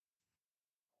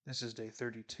This is day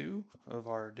 32 of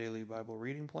our daily Bible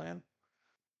reading plan.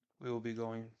 We will be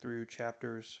going through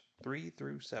chapters 3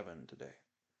 through 7 today.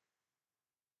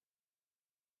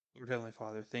 Lord Heavenly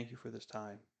Father, thank you for this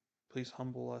time. Please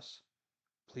humble us.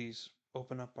 Please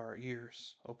open up our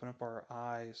ears, open up our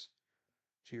eyes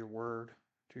to your word,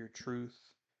 to your truth,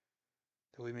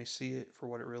 that we may see it for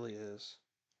what it really is,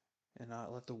 and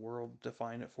not let the world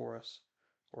define it for us,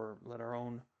 or let our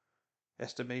own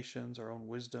estimations, our own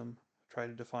wisdom try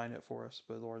to define it for us,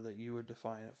 but Lord, that you would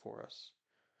define it for us,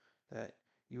 that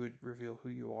you would reveal who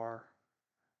you are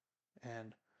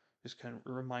and just kind of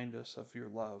remind us of your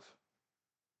love.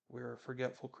 We're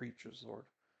forgetful creatures, Lord.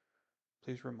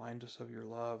 Please remind us of your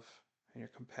love and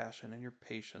your compassion and your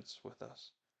patience with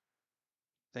us.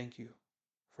 Thank you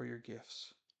for your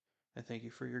gifts, and thank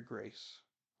you for your grace,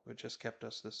 which has kept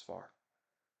us this far.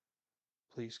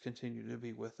 Please continue to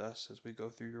be with us as we go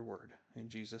through your word. In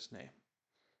Jesus' name,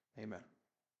 amen.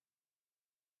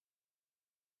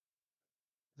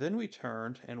 Then we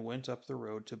turned and went up the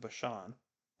road to Bashan,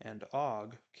 and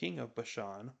Og, king of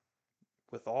Bashan,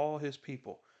 with all his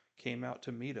people, came out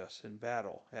to meet us in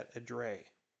battle at Edrei.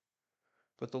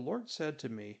 But the Lord said to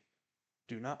me,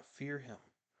 "Do not fear him,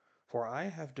 for I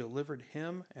have delivered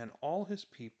him and all his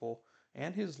people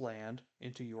and his land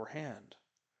into your hand.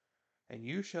 And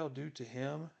you shall do to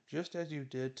him just as you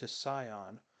did to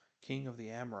Sihon, king of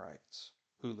the Amorites,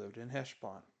 who lived in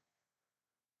Heshbon."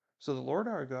 So the Lord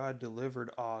our God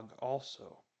delivered Og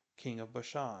also, king of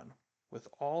Bashan, with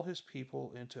all his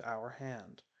people into our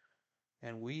hand,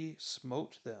 and we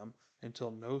smote them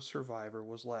until no survivor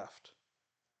was left.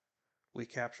 We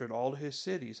captured all his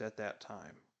cities at that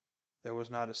time. There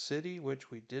was not a city which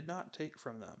we did not take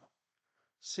from them.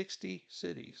 60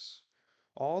 cities,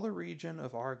 all the region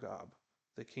of Argob,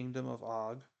 the kingdom of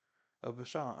Og of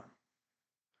Bashan.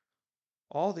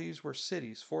 All these were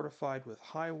cities fortified with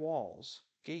high walls,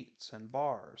 gates, and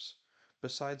bars,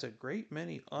 besides a great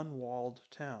many unwalled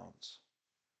towns.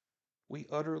 We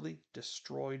utterly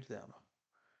destroyed them,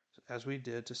 as we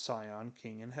did to Sihon,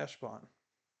 king in Heshbon,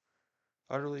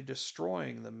 utterly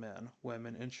destroying the men,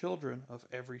 women, and children of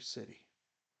every city.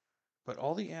 But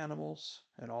all the animals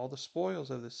and all the spoils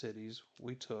of the cities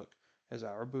we took as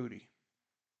our booty.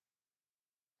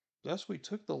 Thus we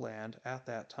took the land at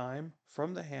that time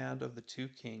from the hand of the 2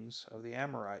 kings of the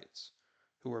Amorites,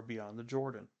 who were beyond the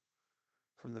Jordan,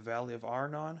 from the valley of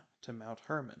Arnon to Mount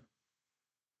Hermon.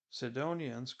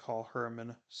 Sidonians call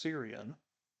Hermon Syrian,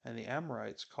 and the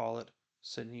Amorites call it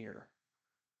Senir.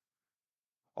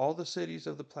 All the cities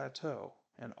of the plateau,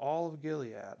 and all of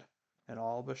Gilead, and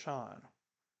all Bashan,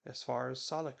 as far as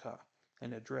Salecah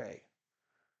and Edrei,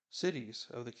 cities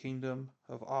of the kingdom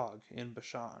of Og in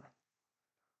Bashan.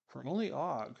 For only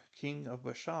Og, king of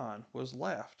Bashan, was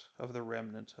left of the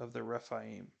remnant of the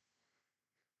Rephaim.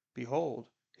 Behold,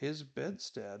 his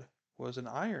bedstead was an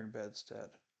iron bedstead.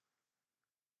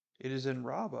 It is in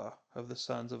Rabbah of the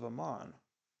sons of Ammon.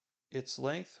 Its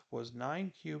length was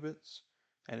 9 cubits,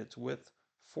 and its width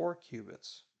 4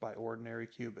 cubits by ordinary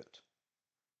cubit.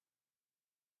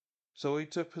 So we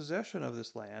took possession of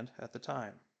this land at the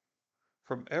time.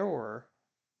 From Aroer,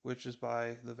 which is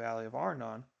by the valley of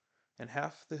Arnon, and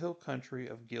half the hill country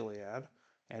of Gilead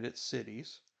and its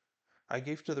cities, I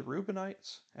gave to the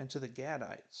Reubenites and to the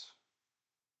Gadites.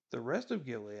 The rest of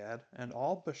Gilead and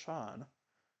all Bashan,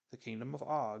 the kingdom of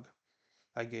Og,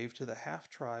 I gave to the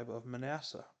half-tribe of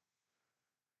Manasseh.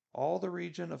 All the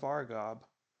region of Argob,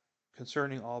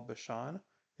 concerning all Bashan,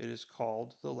 it is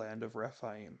called the land of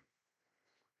Rephaim.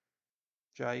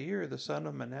 Jair the son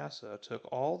of Manasseh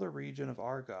took all the region of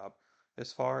Argob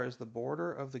as far as the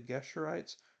border of the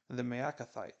Geshurites and the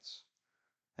Maacathites,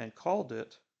 and called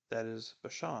it, that is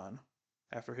Bashan,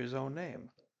 after his own name,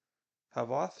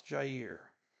 Havoth Jair,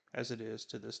 as it is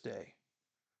to this day.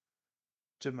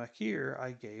 To Machir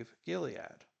I gave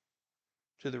Gilead.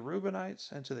 To the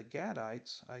Reubenites and to the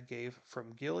Gadites I gave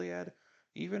from Gilead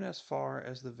even as far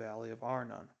as the valley of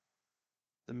Arnon,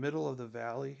 the middle of the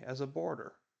valley as a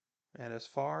border, and as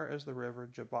far as the river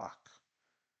Jabbok,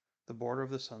 the border of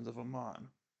the sons of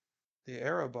Ammon. The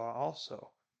Arabah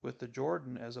also, with the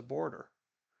Jordan as a border,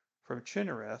 from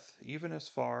Chinnereth even as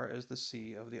far as the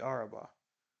sea of the Arabah,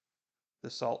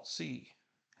 the salt sea,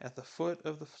 at the foot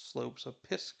of the slopes of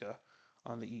Pisgah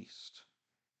on the east.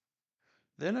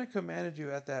 Then I commanded you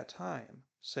at that time,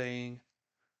 saying,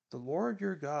 "The Lord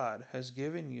your God has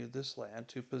given you this land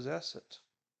to possess it.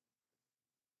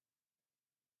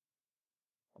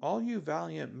 All you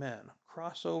valiant men,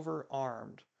 cross over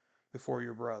armed before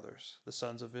your brothers, the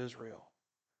sons of Israel.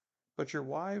 But your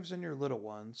wives and your little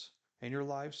ones, and your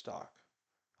livestock,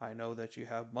 I know that you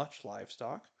have much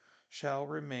livestock, shall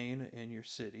remain in your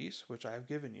cities which I have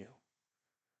given you,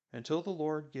 until the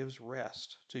Lord gives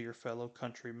rest to your fellow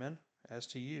countrymen as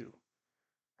to you.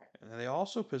 And they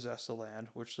also possess the land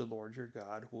which the Lord your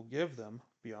God will give them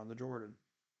beyond the Jordan.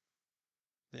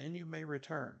 Then you may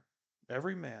return,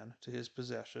 every man to his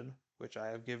possession which I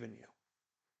have given you.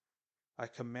 I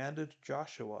commanded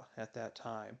Joshua at that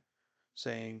time,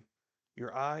 saying,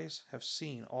 Your eyes have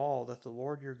seen all that the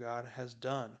Lord your God has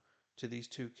done to these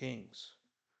two kings.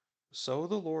 So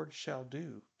the Lord shall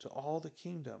do to all the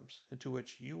kingdoms into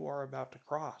which you are about to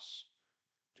cross.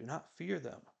 Do not fear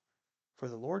them, for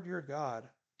the Lord your God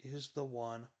is the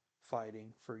one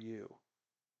fighting for you.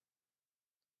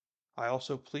 I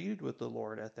also pleaded with the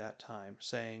Lord at that time,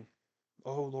 saying,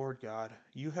 O Lord God,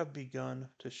 you have begun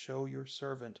to show your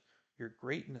servant your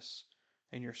greatness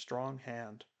and your strong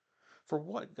hand. For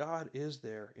what God is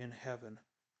there in heaven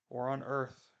or on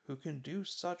earth who can do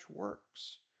such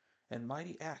works and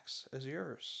mighty acts as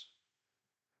yours?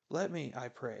 Let me, I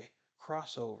pray,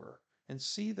 cross over and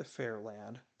see the fair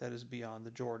land that is beyond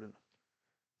the Jordan,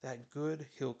 that good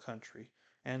hill country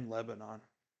and Lebanon.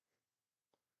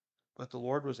 But the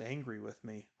Lord was angry with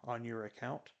me on your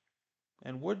account,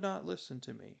 and would not listen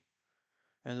to me.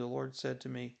 And the Lord said to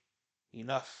me,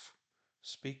 Enough!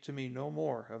 Speak to me no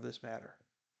more of this matter.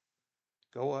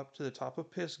 Go up to the top of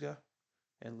Pisgah,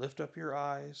 and lift up your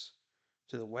eyes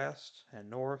to the west and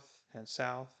north and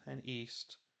south and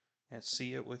east, and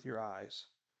see it with your eyes,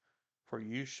 for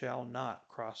you shall not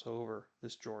cross over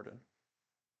this Jordan.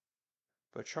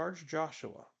 But charge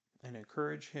Joshua, and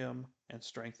encourage him, and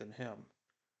strengthen him,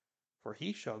 for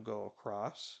he shall go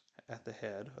across at the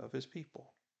head of his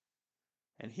people,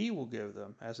 and he will give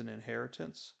them as an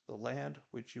inheritance the land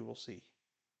which you will see.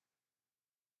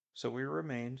 So we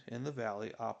remained in the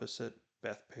valley opposite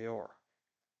Beth Peor.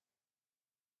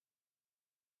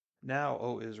 Now,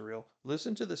 O Israel,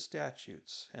 listen to the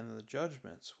statutes and the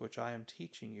judgments which I am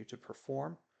teaching you to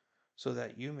perform, so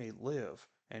that you may live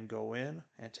and go in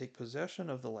and take possession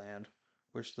of the land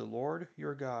which the Lord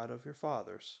your God of your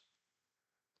fathers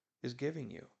is giving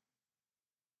you.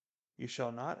 You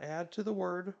shall not add to the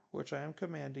word which I am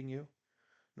commanding you,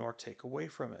 nor take away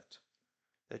from it,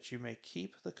 that you may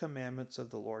keep the commandments of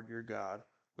the Lord your God,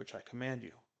 which I command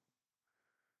you.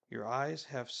 Your eyes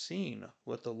have seen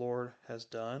what the Lord has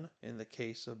done in the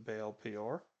case of Baal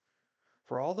Peor.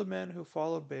 For all the men who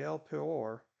followed Baal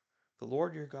Peor, the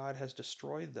Lord your God has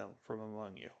destroyed them from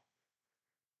among you.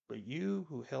 But you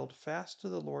who held fast to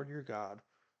the Lord your God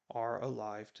are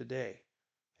alive today,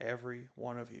 every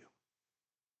one of you.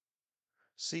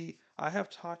 See, I have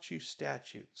taught you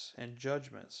statutes and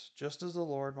judgments, just as the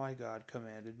Lord my God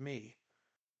commanded me,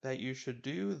 that you should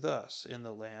do thus in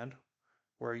the land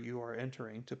where you are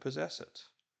entering to possess it.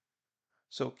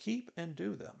 So keep and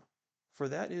do them, for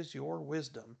that is your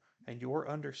wisdom and your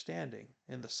understanding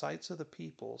in the sights of the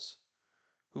peoples,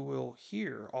 who will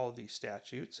hear all these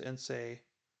statutes and say,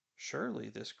 Surely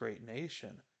this great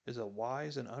nation is a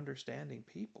wise and understanding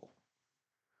people.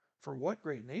 For what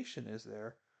great nation is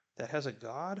there that has a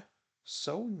God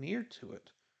so near to it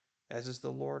as is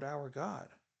the Lord our God,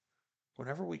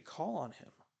 whenever we call on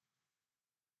him?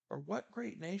 Or what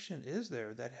great nation is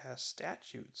there that has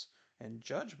statutes and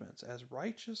judgments as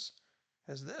righteous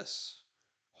as this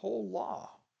whole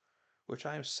law which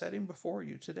I am setting before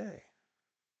you today?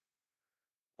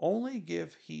 Only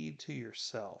give heed to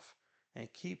yourself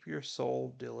and keep your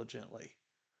soul diligently,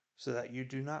 so that you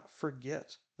do not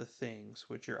forget the things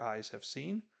which your eyes have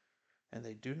seen, and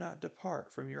they do not depart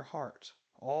from your heart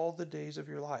all the days of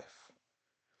your life,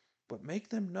 but make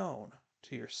them known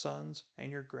to your sons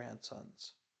and your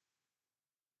grandsons.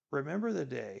 Remember the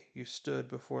day you stood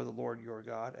before the Lord your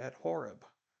God at Horeb,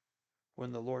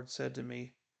 when the Lord said to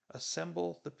me,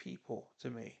 Assemble the people to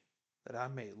me, that I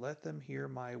may let them hear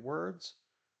my words,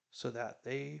 so that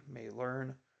they may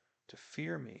learn to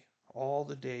fear me all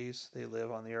the days they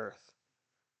live on the earth,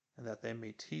 and that they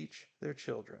may teach their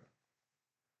children.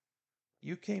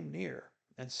 You came near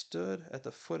and stood at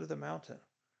the foot of the mountain,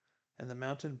 and the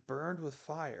mountain burned with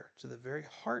fire to the very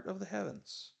heart of the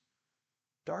heavens.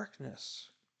 Darkness,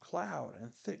 cloud,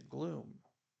 and thick gloom.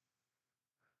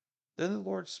 Then the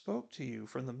Lord spoke to you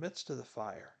from the midst of the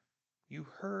fire. You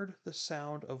heard the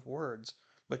sound of words,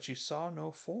 but you saw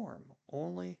no form,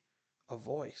 only a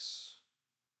voice.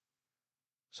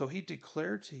 So he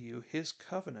declared to you his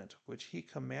covenant which he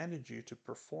commanded you to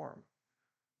perform,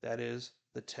 that is,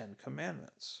 the 10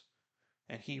 Commandments,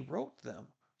 and he wrote them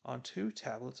on 2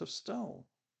 tablets of stone.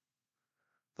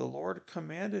 The Lord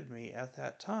commanded me at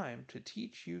that time to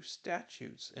teach you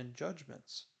statutes and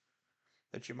judgments,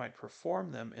 that you might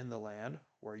perform them in the land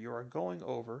where you are going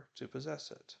over to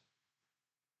possess it.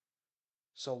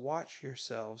 So watch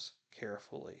yourselves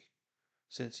carefully,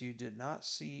 since you did not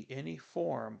see any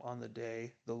form on the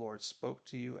day the Lord spoke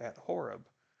to you at Horeb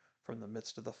from the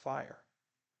midst of the fire,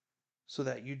 so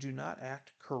that you do not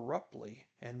act corruptly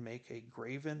and make a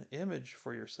graven image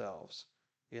for yourselves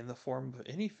in the form of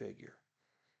any figure,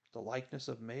 the likeness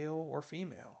of male or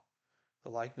female, the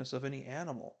likeness of any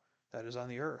animal that is on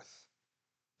the earth,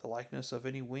 the likeness of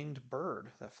any winged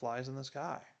bird that flies in the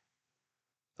sky,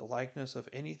 the likeness of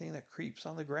anything that creeps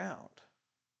on the ground,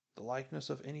 the likeness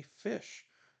of any fish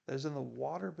that is in the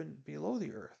water below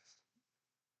the earth.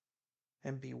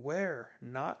 And beware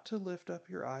not to lift up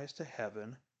your eyes to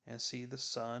heaven and see the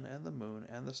sun and the moon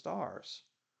and the stars,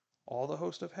 all the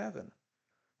host of heaven,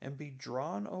 and be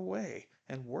drawn away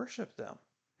and worship them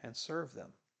and serve them,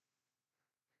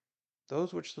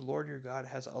 those which the Lord your God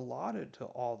has allotted to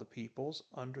all the peoples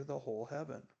under the whole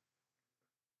heaven.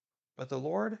 But the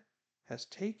Lord has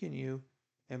taken you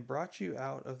and brought you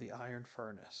out of the iron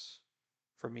furnace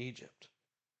from Egypt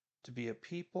to be a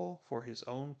people for his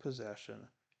own possession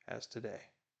as today.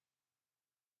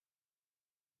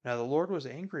 Now the Lord was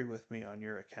angry with me on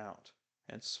your account,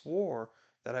 and swore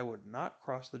that I would not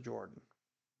cross the Jordan,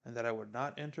 and that I would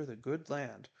not enter the good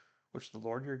land which the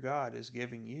Lord your God is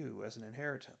giving you as an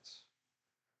inheritance.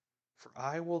 For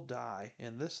I will die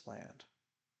in this land.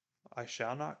 I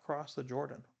shall not cross the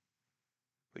Jordan,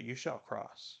 but you shall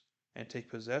cross, and take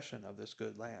possession of this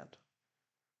good land.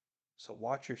 So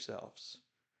watch yourselves,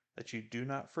 that you do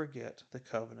not forget the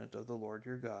covenant of the Lord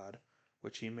your God,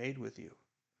 which he made with you,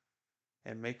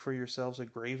 and make for yourselves a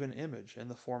graven image in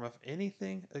the form of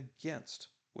anything against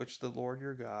which the Lord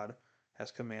your God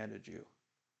has commanded you.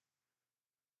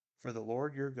 For the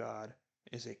Lord your God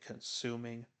is a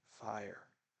consuming fire,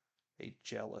 a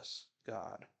jealous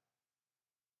God.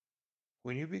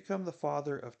 When you become the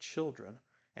father of children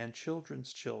and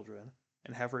children's children,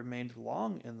 and have remained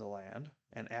long in the land,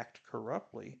 and act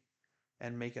corruptly,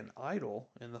 and make an idol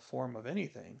in the form of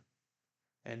anything,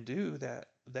 and do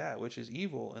that which is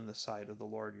evil in the sight of the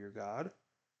Lord your God,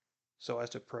 so as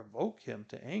to provoke him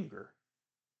to anger,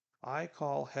 I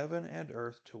call heaven and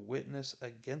earth to witness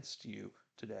against you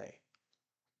today,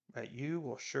 that you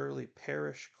will surely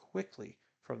perish quickly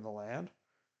from the land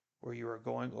where you are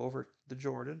going over the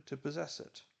Jordan to possess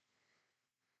it.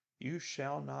 You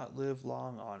shall not live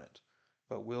long on it,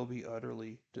 but will be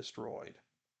utterly destroyed.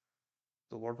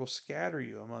 The Lord will scatter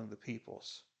you among the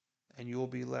peoples, and you will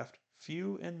be left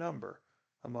few in number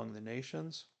among the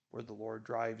nations where the Lord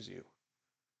drives you.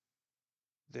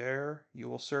 There you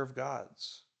will serve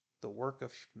gods, the work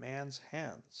of man's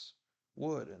hands,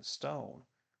 wood and stone,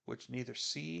 which neither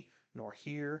see, nor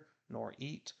hear, nor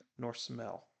eat, nor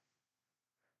smell.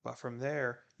 But from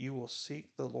there you will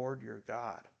seek the Lord your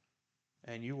God,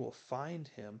 and you will find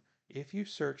him if you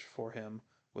search for him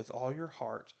with all your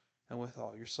heart and with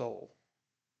all your soul.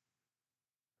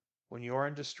 When you are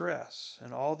in distress,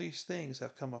 and all these things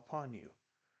have come upon you,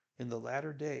 in the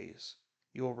latter days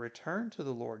you will return to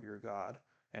the Lord your God,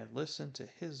 and listen to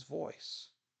his voice.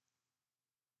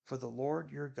 For the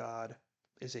Lord your God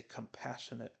is a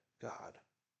compassionate God.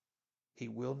 He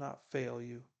will not fail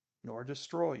you, nor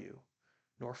destroy you,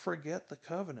 nor forget the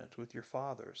covenant with your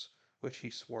fathers, which he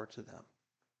swore to them.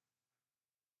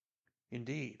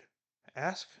 Indeed,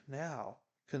 ask now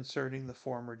concerning the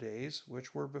former days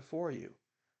which were before you,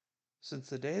 since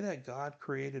the day that God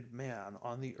created man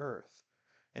on the earth,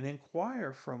 and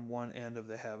inquire from one end of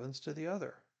the heavens to the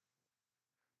other.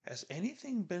 Has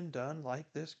anything been done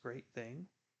like this great thing?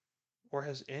 Or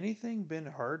has anything been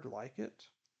heard like it?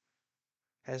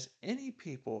 Has any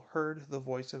people heard the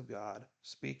voice of God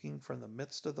speaking from the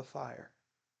midst of the fire,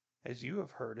 as you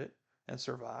have heard it, and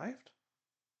survived?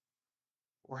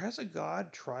 Or has a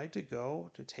God tried to go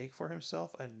to take for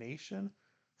himself a nation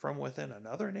from within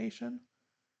another nation,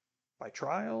 by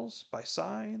trials, by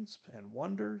signs and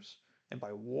wonders, and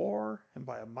by war, and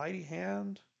by a mighty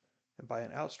hand, and by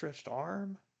an outstretched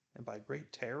arm, and by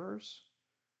great terrors,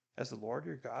 as the Lord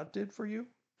your God did for you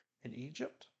in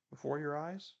Egypt before your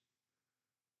eyes?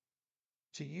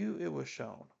 To you it was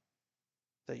shown,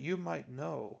 that you might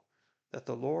know that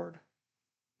the Lord,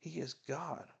 he is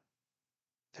God.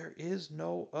 There is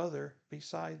no other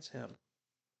besides him.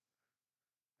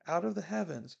 Out of the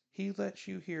heavens he lets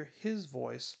you hear his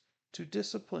voice to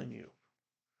discipline you,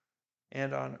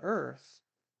 and on earth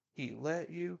he let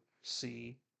you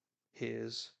see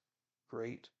his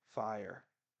great fire,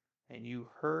 and you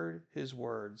heard his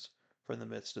words from the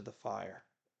midst of the fire.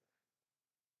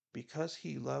 Because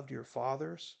he loved your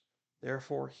fathers,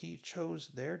 therefore he chose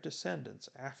their descendants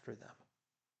after them.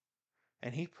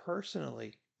 And he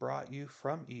personally brought you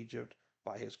from Egypt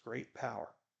by his great power.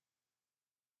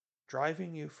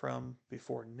 driving you from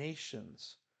before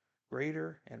nations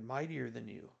greater and mightier than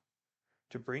you,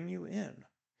 to bring you in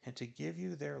and to give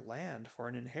you their land for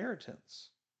an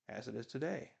inheritance, as it is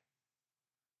today.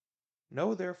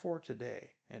 Know therefore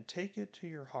today, and take it to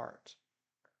your heart,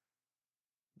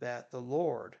 that the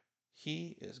Lord,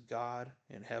 He is God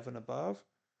in heaven above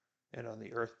and on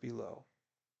the earth below.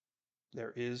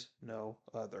 There is no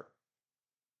other.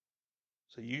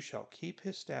 So you shall keep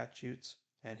His statutes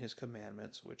and His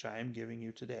commandments, which I am giving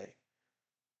you today,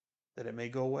 that it may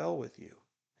go well with you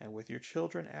and with your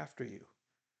children after you,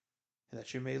 and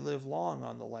that you may live long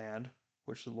on the land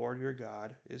which the Lord your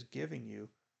God is giving you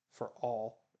for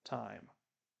all time.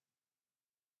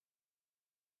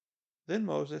 Then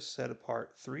Moses set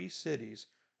apart 3 cities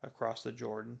across the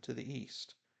Jordan to the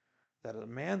east, that a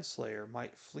manslayer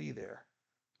might flee there,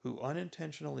 who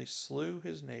unintentionally slew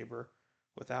his neighbor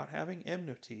without having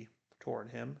enmity toward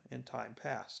him in time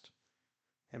past,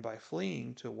 and by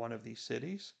fleeing to one of these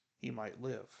cities he might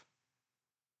live.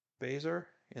 Bezer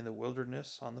in the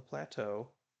wilderness on the plateau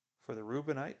for the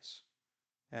Reubenites,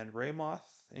 and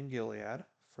Ramoth in Gilead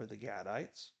for the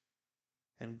Gadites,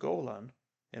 and Golan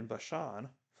in Bashan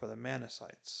for the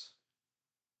Manassites.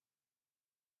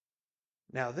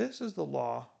 Now this is the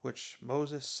law which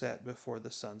Moses set before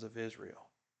the sons of Israel.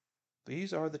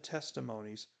 These are the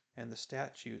testimonies and the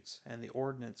statutes and the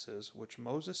ordinances which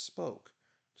Moses spoke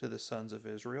to the sons of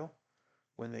Israel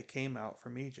when they came out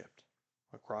from Egypt,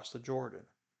 across the Jordan,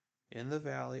 in the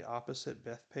valley opposite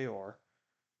Beth Peor,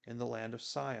 in the land of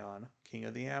Sihon, king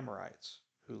of the Amorites,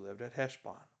 who lived at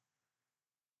Heshbon,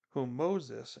 whom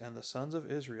Moses and the sons of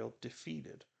Israel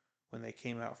defeated when they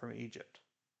came out from Egypt.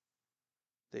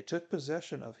 They took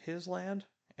possession of his land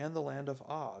and the land of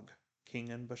Og, king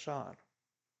in Bashan,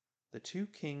 the 2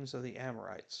 kings of the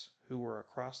Amorites, who were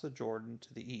across the Jordan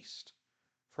to the east,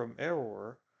 from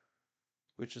Aroer,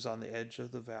 which is on the edge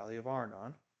of the valley of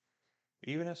Arnon,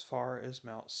 even as far as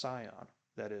Mount Sion,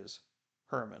 that is,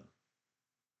 Hermon,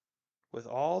 with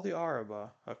all the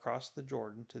Arabah across the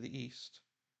Jordan to the east,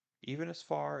 even as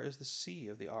far as the sea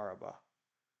of the Arabah,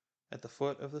 at the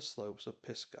foot of the slopes of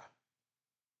Pisgah.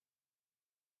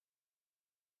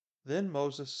 Then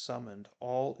Moses summoned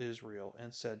all Israel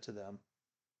and said to them,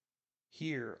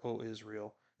 Hear, O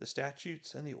Israel, the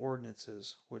statutes and the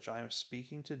ordinances which I am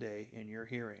speaking today in your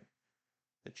hearing,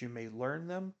 that you may learn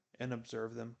them and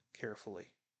observe them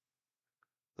carefully.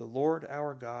 The Lord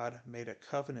our God made a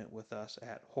covenant with us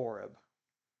at Horeb.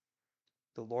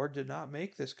 The Lord did not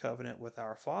make this covenant with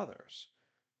our fathers,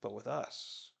 but with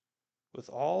us, with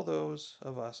all those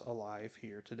of us alive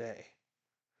here today.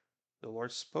 The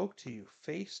Lord spoke to you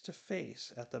face to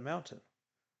face at the mountain,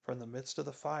 from the midst of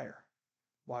the fire,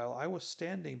 while I was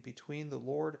standing between the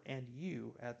Lord and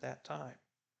you at that time,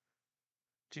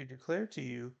 to declare to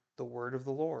you the word of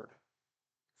the Lord.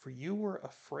 For you were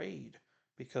afraid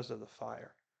because of the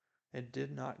fire, and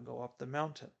did not go up the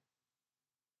mountain.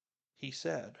 He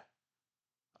said,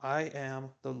 I am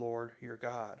the Lord your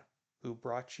God, who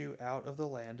brought you out of the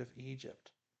land of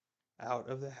Egypt, out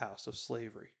of the house of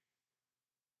slavery.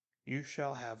 You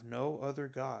shall have no other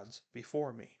gods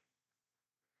before me.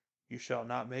 You shall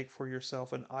not make for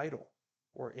yourself an idol,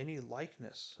 or any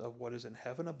likeness of what is in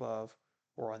heaven above,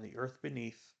 or on the earth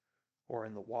beneath, or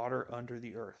in the water under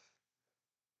the earth.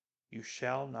 You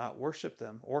shall not worship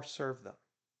them or serve them.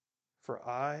 For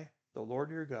I, the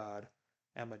Lord your God,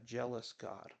 am a jealous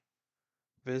God,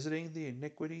 visiting the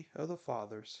iniquity of the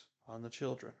fathers on the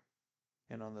children,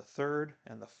 and on the 3rd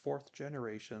and the 4th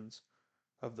generations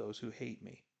of those who hate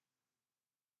me,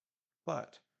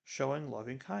 but showing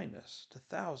loving kindness to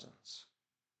thousands,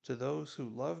 to those who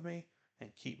love me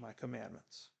and keep my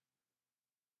commandments.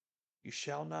 You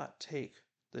shall not take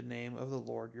the name of the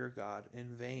Lord your God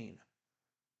in vain,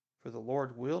 for the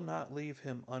Lord will not leave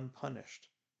him unpunished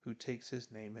who takes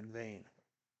his name in vain.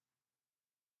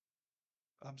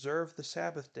 Observe the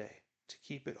Sabbath day to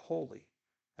keep it holy,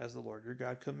 as the Lord your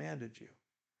God commanded you.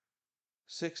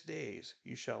 6 days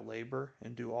you shall labor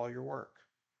and do all your work,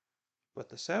 but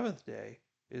the 7th day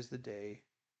is the day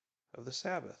of the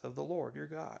Sabbath of the Lord your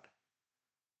God.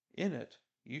 In it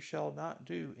you shall not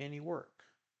do any work,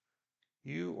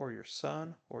 you or your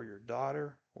son or your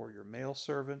daughter or your male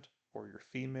servant or your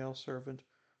female servant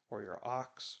or your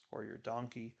ox or your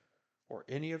donkey or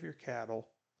any of your cattle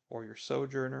or your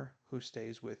sojourner who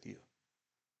stays with you,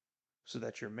 so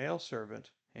that your male servant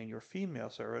and your female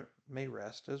servant may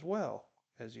rest as well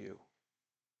as you.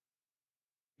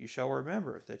 You shall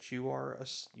remember that you were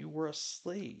a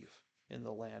slave in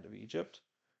the land of Egypt,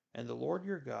 and the Lord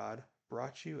your God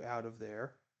brought you out of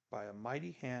there by a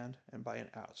mighty hand and by an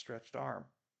outstretched arm.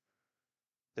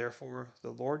 Therefore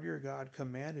the Lord your God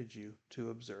commanded you to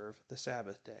observe the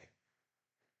Sabbath day.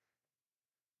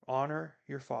 Honor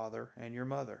your father and your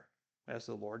mother, as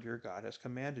the Lord your God has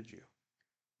commanded you,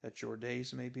 that your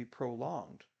days may be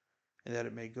prolonged, and that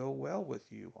it may go well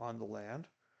with you on the land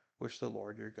which the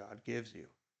Lord your God gives you.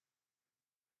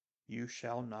 You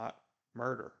shall not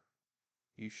murder.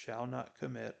 You shall not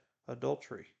commit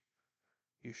adultery.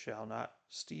 You shall not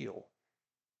steal.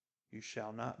 You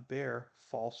shall not bear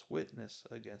false witness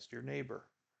against your neighbor.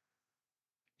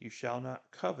 You shall not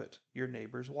covet your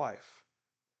neighbor's wife.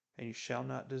 And you shall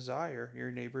not desire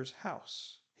your neighbor's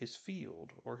house, his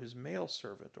field, or his male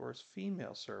servant, or his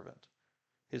female servant,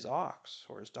 his ox,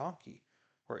 or his donkey,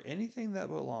 or anything that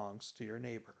belongs to your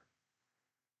neighbor.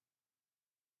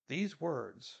 These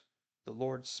words the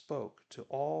Lord spoke to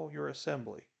all your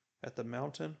assembly at the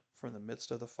mountain from the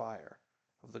midst of the fire,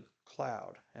 of the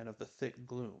cloud, and of the thick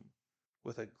gloom,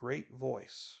 with a great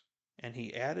voice, and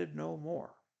he added no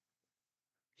more.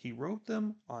 He wrote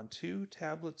them on 2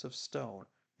 tablets of stone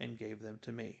and gave them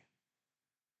to me.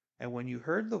 And when you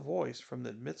heard the voice from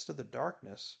the midst of the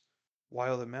darkness,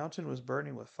 while the mountain was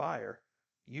burning with fire,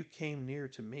 you came near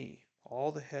to me,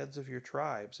 all the heads of your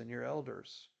tribes and your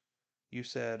elders. You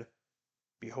said,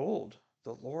 Behold,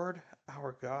 the Lord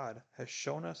our God has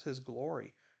shown us his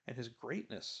glory and his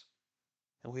greatness,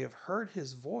 and we have heard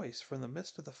his voice from the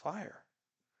midst of the fire.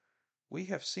 We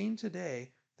have seen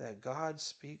today that God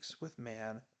speaks with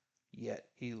man, yet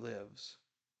he lives.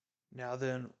 Now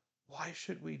then, why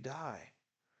should we die?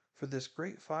 For this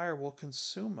great fire will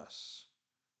consume us.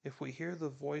 If we hear the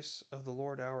voice of the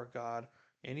Lord our God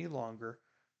any longer,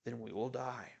 then we will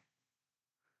die.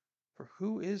 For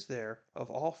who is there of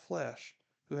all flesh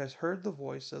who has heard the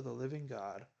voice of the living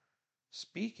God,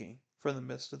 speaking from the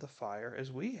midst of the fire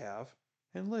as we have,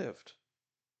 and lived?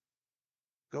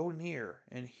 Go near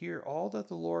and hear all that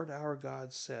the Lord our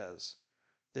God says,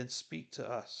 then speak to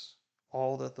us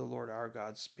all that the Lord our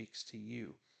God speaks to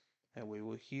you, and we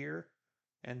will hear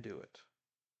and do it.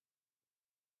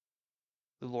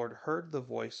 The Lord heard the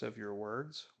voice of your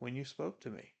words when you spoke to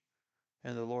me.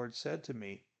 And the Lord said to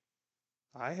me,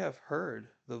 I have heard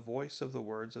the voice of the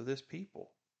words of this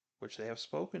people, which they have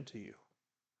spoken to you.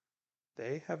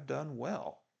 They have done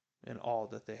well in all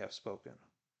that they have spoken.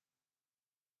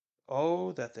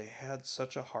 Oh, that they had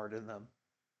such a heart in them,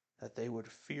 that they would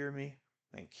fear me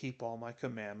and keep all my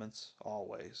commandments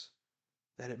always,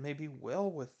 that it may be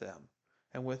well with them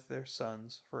and with their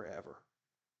sons forever.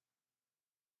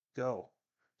 Go,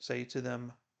 say to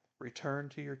them, return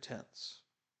to your tents.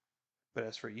 But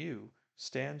as for you,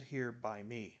 stand here by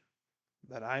me,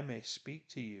 that I may speak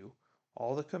to you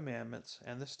all the commandments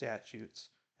and the statutes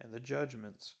and the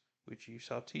judgments which you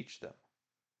shall teach them,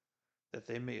 that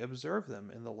they may observe them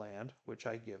in the land which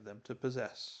I give them to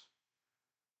possess.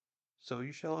 So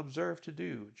you shall observe to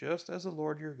do just as the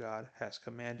Lord your God has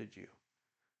commanded you.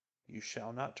 You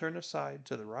shall not turn aside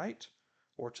to the right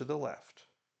or to the left.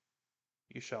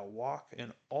 You shall walk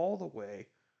in all the way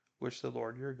which the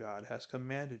Lord your God has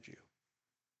commanded you,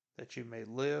 that you may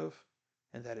live,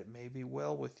 and that it may be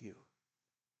well with you,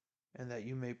 and that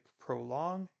you may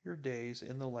prolong your days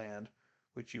in the land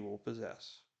which you will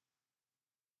possess.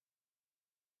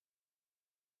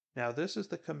 Now this is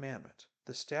the commandment,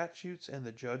 the statutes and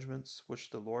the judgments which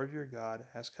the Lord your God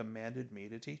has commanded me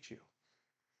to teach you,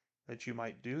 that you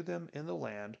might do them in the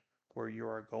land where you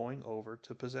are going over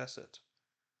to possess it,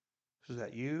 so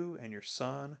that you and your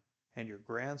son and your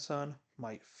grandson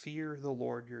might fear the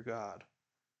Lord your God,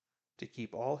 to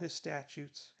keep all his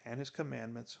statutes and his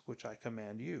commandments which I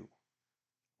command you,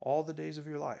 all the days of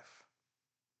your life,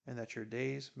 and that your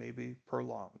days may be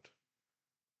prolonged.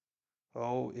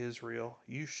 O Israel,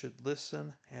 you should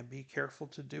listen and be careful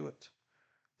to do it,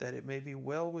 that it may be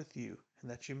well with you, and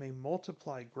that you may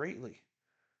multiply greatly,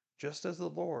 just as the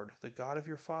Lord, the God of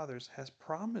your fathers, has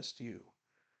promised you,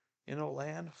 in a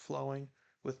land flowing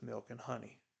with milk and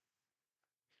honey.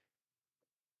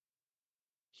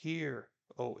 Hear,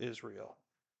 O Israel,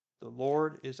 the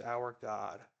Lord is our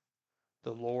God,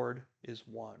 the Lord is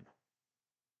one.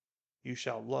 You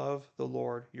shall love the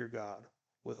Lord your God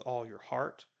with all your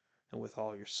heart, and with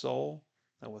all your soul,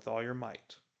 and with all your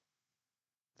might.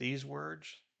 These words,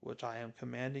 which I am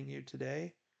commanding you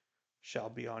today, shall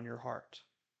be on your heart.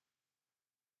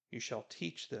 You shall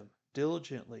teach them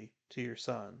diligently to your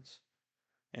sons,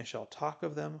 and shall talk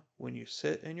of them when you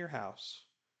sit in your house,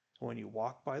 and when you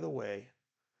walk by the way,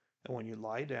 and when you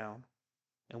lie down,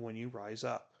 and when you rise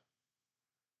up.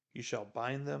 You shall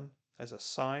bind them as a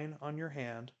sign on your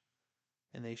hand,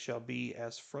 and they shall be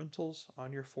as frontals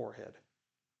on your forehead.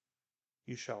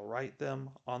 You shall write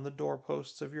them on the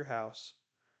doorposts of your house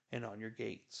and on your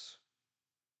gates.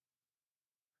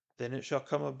 Then it shall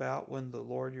come about when the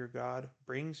Lord your God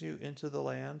brings you into the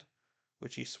land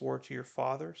which he swore to your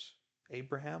fathers,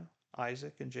 Abraham,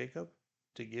 Isaac, and Jacob,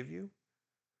 to give you,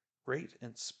 great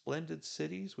and splendid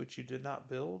cities which you did not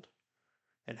build,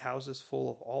 and houses full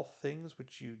of all things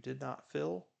which you did not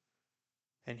fill,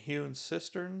 and hewn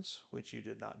cisterns which you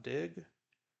did not dig,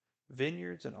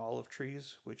 vineyards and olive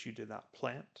trees which you did not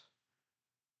plant,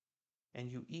 and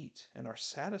you eat and are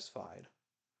satisfied,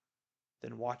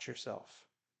 then watch yourself,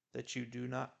 that you do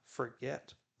not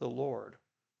forget the Lord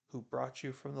who brought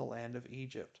you from the land of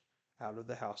Egypt out of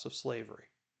the house of slavery.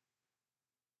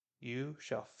 You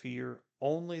shall fear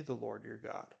only the Lord your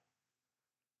God,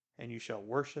 and you shall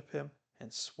worship him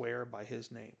and swear by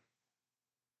his name.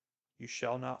 You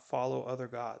shall not follow other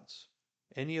gods,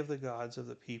 any of the gods of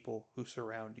the people who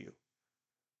surround you.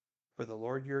 For the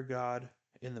Lord your God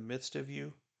in the midst of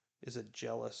you is a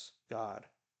jealous God.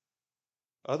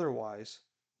 Otherwise,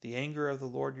 the anger of the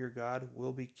Lord your God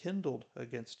will be kindled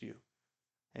against you,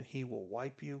 and he will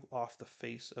wipe you off the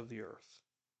face of the earth.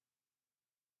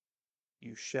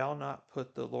 You shall not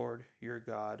put the Lord your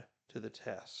God to the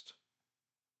test,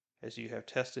 as you have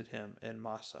tested him in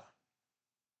Massah.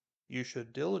 You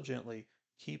should diligently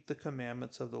keep the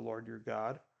commandments of the Lord your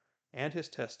God, and his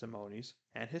testimonies,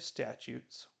 and his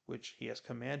statutes, which he has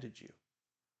commanded you.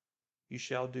 You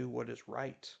shall do what is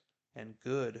right and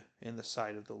good in the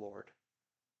sight of the Lord,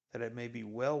 that it may be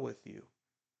well with you,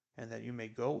 and that you may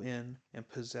go in and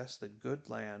possess the good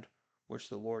land which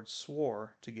the Lord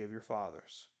swore to give your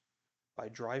fathers, by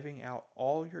driving out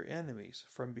all your enemies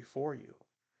from before you,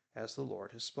 as the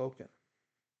Lord has spoken.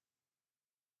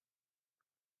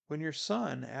 When your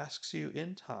son asks you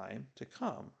in time to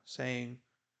come, saying,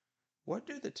 "What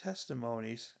do the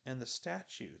testimonies and the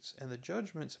statutes and the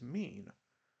judgments mean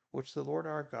which the Lord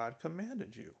our God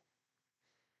commanded you?"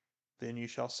 Then you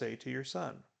shall say to your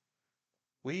son,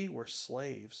 "We were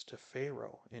slaves to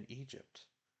Pharaoh in Egypt,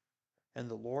 and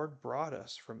the Lord brought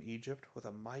us from Egypt with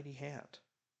a mighty hand.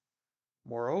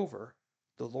 Moreover,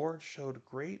 the Lord showed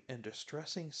great and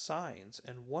distressing signs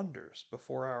and wonders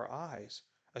before our eyes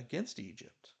against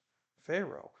Egypt,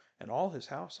 Pharaoh, and all his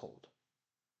household.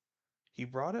 He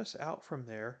brought us out from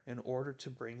there in order to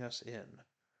bring us in,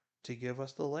 to give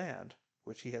us the land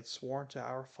which he had sworn to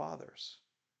our fathers.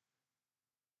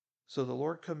 So the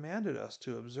Lord commanded us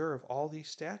to observe all these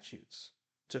statutes,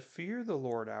 to fear the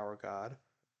Lord our God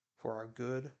for our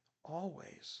good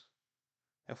always,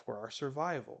 and for our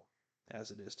survival,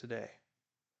 as it is today.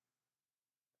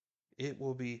 It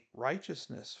will be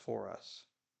righteousness for us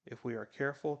if we are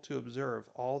careful to observe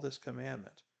all this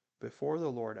commandment before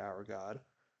the Lord our God,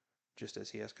 just as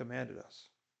he has commanded us.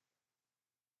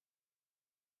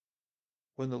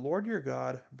 When the Lord your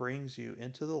God brings you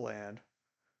into the land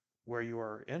where you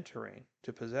are entering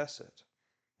to possess it,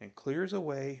 and clears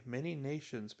away many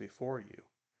nations before you,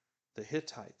 the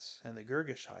Hittites, and the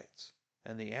Girgashites,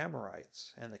 and the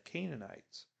Amorites, and the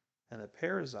Canaanites, and the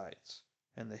Perizzites,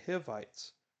 and the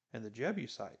Hivites, and the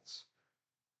Jebusites,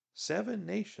 7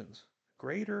 nations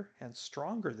greater and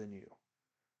stronger than you.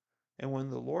 And when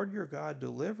the Lord your God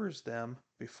delivers them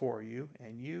before you,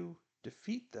 and you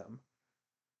defeat them,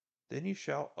 then you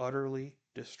shall utterly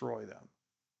destroy them.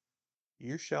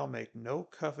 You shall make no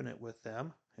covenant with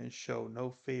them, and show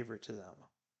no favor to them.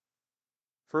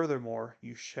 Furthermore,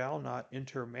 you shall not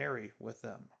intermarry with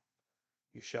them.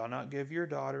 You shall not give your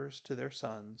daughters to their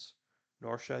sons,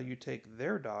 nor shall you take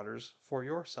their daughters for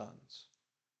your sons.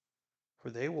 For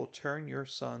they will turn your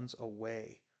sons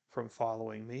away from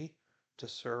following me to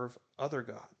serve other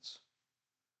gods.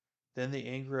 Then the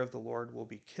anger of the Lord will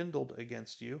be kindled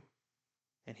against you,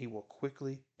 and he will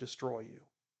quickly destroy you.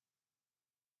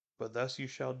 But thus you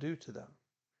shall do to them.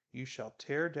 You shall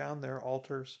tear down their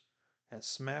altars, and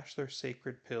smash their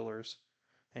sacred pillars,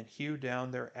 and hew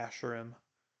down their Asherim,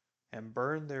 and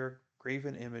burn their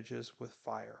graven images with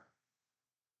fire.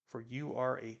 For you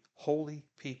are a holy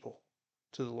people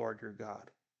to the Lord your God.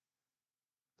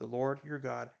 The Lord your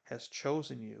God has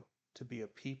chosen you to be a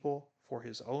people for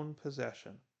his own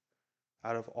possession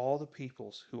out of all the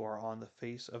peoples who are on the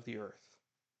face of the earth.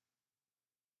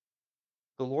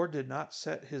 The Lord did not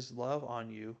set his love on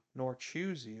you, nor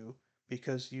choose you,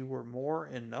 because you were more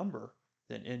in number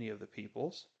than any of the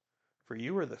peoples, for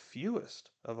you were the fewest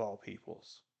of all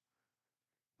peoples.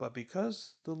 But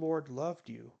because the Lord loved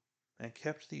you, and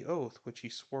kept the oath which he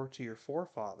swore to your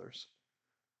forefathers,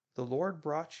 the Lord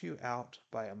brought you out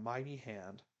by a mighty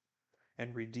hand,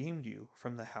 and redeemed you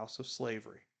from the house of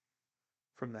slavery,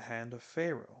 from the hand of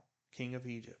Pharaoh, king of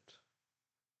Egypt.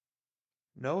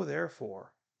 Know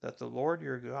therefore that the Lord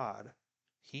your God,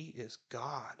 he is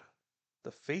God,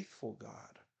 the faithful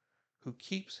God, who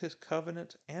keeps his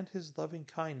covenant and his loving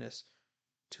kindness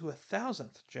to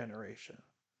 1,000th generation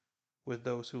with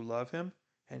those who love him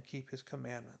and keep his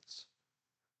commandments,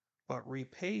 but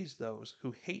repays those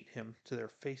who hate him to their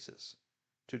faces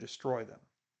to destroy them.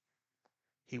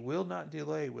 He will not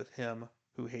delay with him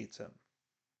who hates him.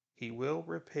 He will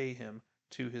repay him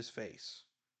to his face.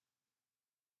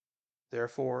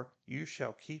 Therefore you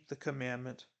shall keep the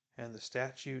commandment and the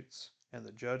statutes and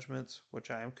the judgments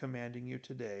which I am commanding you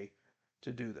today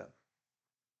to do them.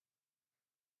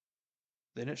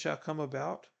 Then it shall come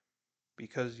about,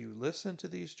 because you listen to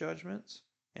these judgments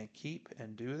and keep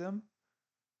and do them,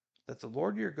 that the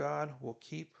Lord your God will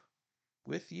keep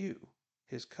with you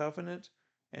his covenant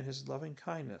and his loving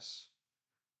kindness,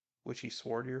 which he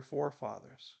swore to your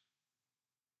forefathers.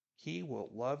 He will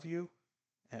love you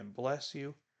and bless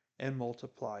you and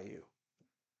multiply you.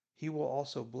 He will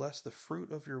also bless the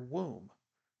fruit of your womb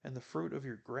and the fruit of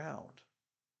your ground,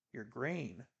 your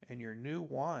grain and your new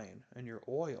wine and your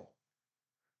oil,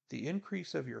 the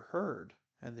increase of your herd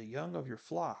and the young of your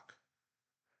flock,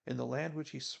 in the land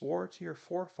which he swore to your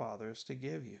forefathers to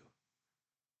give you.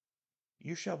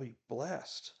 You shall be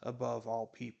blessed above all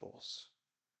peoples.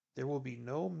 There will be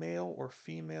no male or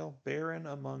female barren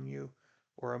among you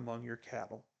or among your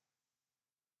cattle.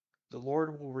 The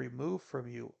Lord will remove from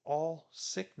you all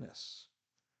sickness,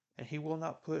 and he will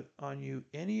not put on you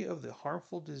any of the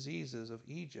harmful diseases of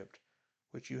Egypt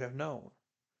which you have known,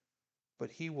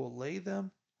 but he will lay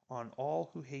them on all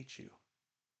who hate you.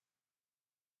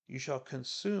 You shall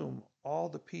consume all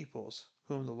the peoples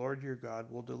whom the Lord your God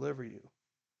will deliver you.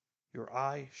 Your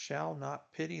eye shall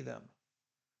not pity them,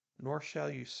 nor shall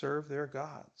you serve their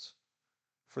gods,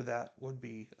 for that would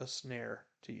be a snare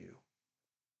to you.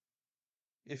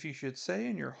 If you should say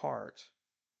in your heart,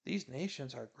 these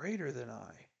nations are greater than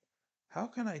I, how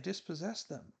can I dispossess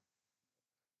them?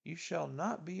 You shall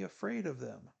not be afraid of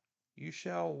them. You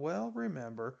shall well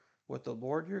remember what the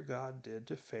Lord your God did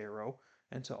to Pharaoh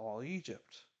and to all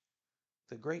Egypt,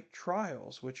 the great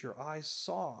trials which your eyes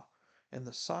saw, and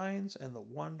the signs and the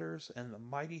wonders and the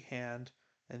mighty hand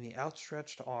and the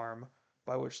outstretched arm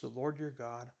by which the Lord your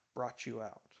God brought you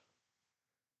out.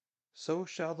 So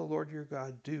shall the Lord your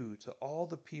God do to all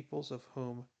the peoples of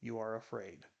whom you are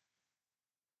afraid.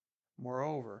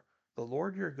 Moreover, the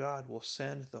Lord your God will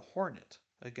send the hornet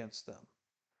against them,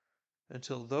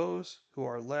 until those who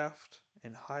are left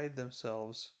and hide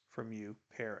themselves from you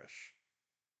perish.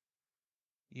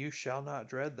 You shall not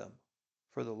dread them,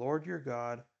 for the Lord your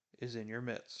God is in your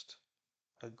midst,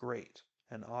 a great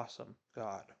and awesome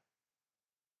God.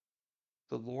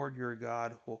 The Lord your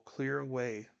God will clear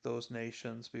away those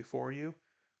nations before you,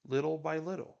 little by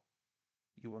little.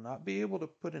 You will not be able to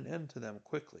put an end to them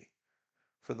quickly,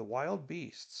 for the wild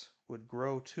beasts would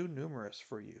grow too numerous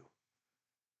for you.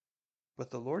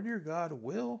 But the Lord your God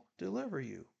will deliver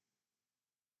you,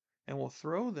 and will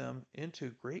throw them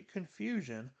into great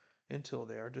confusion until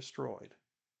they are destroyed.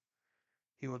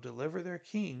 He will deliver their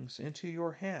kings into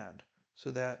your hand,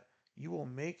 so that you will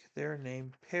make their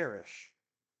name perish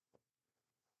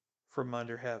from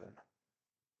under heaven.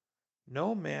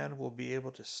 No man will be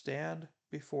able to stand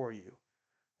before you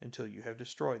until you have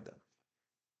destroyed them.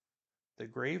 The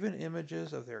graven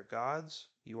images of their gods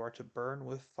you are to burn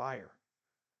with fire.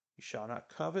 You shall not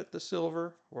covet the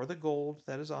silver or the gold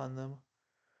that is on them,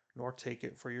 nor take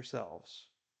it for yourselves,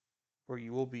 or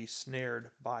you will be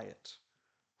snared by it,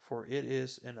 for it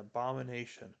is an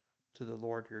abomination to the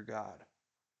Lord your God.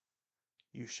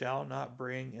 You shall not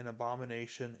bring an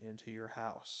abomination into your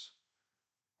house,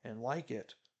 and like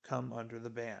it come under the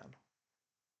ban.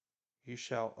 You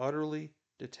shall utterly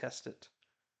detest it,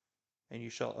 and you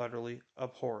shall utterly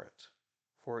abhor it,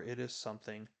 for it is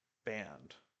something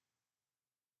banned.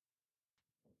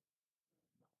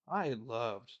 I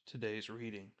loved today's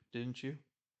reading, didn't you?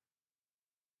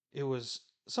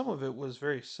 Some of it was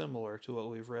very similar to what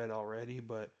we've read already,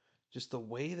 but just the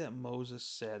way that Moses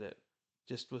said it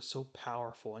just was so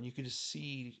powerful, and you could just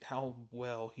see how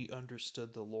well he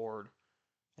understood the Lord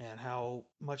and how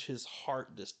much his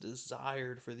heart just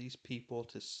desired for these people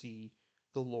to see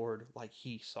the Lord like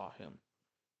he saw him.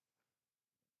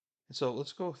 And so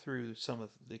let's go through some of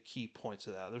the key points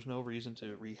of that. There's no reason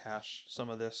to rehash some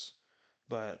of this,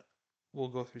 but we'll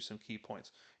go through some key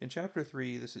points. In chapter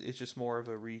 3, it's just more of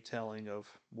a retelling of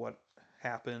what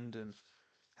happened and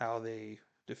how they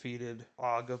defeated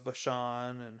Og of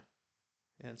Bashan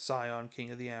and Sihon,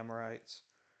 king of the Amorites.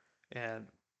 And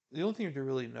the only thing to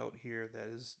really note here that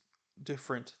is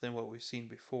different than what we've seen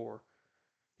before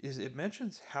is it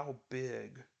mentions how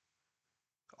big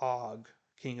Og,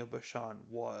 king of Bashan,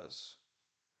 was.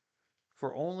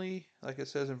 For only, like it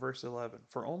says in verse 11,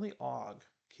 for only Og,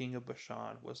 king of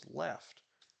Bashan, was left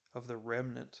of the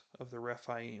remnant of the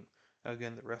Rephaim.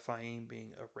 Again, the Rephaim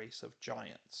being a race of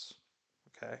giants.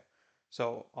 Okay?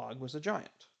 So Og was a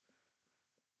giant.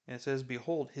 And it says,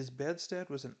 Behold, his bedstead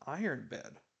was an iron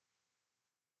bed.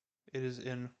 It is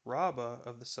in Rabbah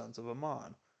of the sons of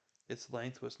Ammon. Its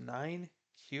length was 9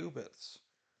 cubits,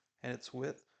 and its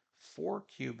width 4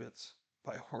 cubits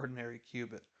by ordinary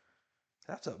cubit.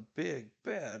 That's a big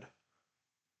bed.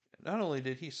 Not only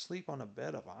did he sleep on a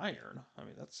bed of iron, I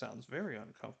mean, that sounds very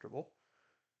uncomfortable,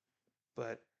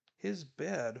 but his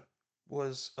bed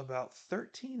was about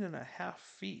 13 and a half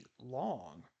feet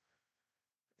long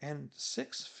and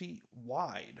 6 feet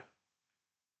wide.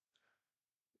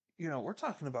 We're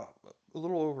talking about a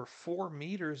little over 4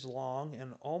 meters long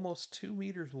and almost 2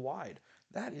 meters wide.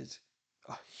 That is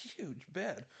a huge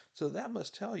bed. So that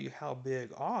must tell you how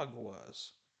big Og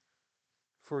was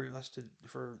for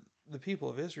the people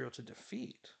of Israel to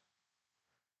defeat.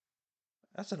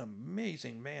 That's an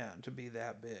amazing man to be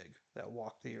that big, that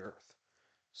walked the earth.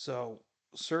 So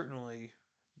certainly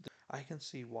I can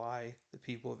see why the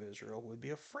people of Israel would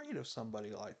be afraid of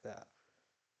somebody like that.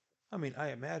 I mean,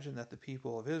 I imagine that the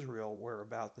people of Israel were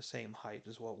about the same height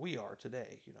as what we are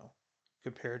today,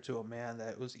 compared to a man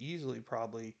that was easily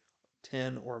probably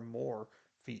 10 or more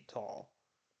feet tall.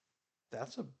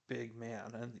 That's a big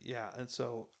man. And yeah, and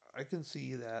so I can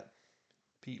see that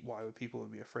why would people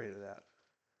would be afraid of that.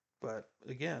 But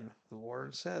again, the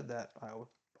Lord said that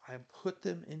I put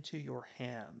them into your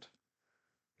hand.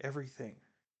 Everything.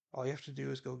 All you have to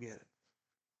do is go get it.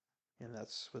 And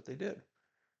that's what they did.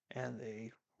 And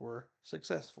they were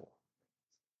successful.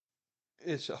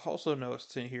 It's also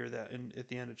noticed in here that at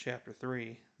the end of chapter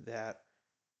 3 that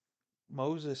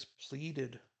Moses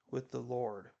pleaded with the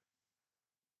Lord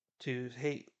to,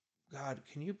 hey, God,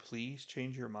 can you please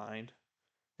change your mind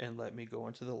and let me go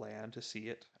into the land to see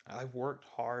it? I've worked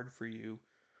hard for you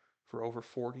for over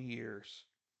 40 years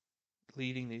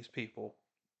leading these people.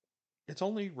 It's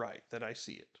only right that I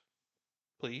see it.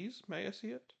 Please, may I see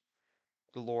it?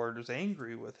 The Lord was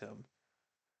angry with him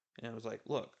and was like,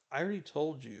 look, I already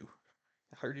told you.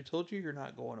 You're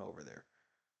not going over there.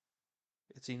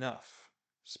 It's enough.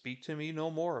 Speak to me no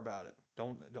more about it.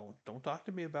 Don't talk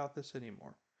to me about this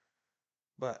anymore.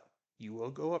 But you will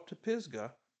go up to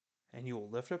Pisgah, and you will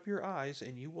lift up your eyes,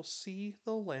 and you will see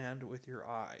the land with your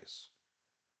eyes.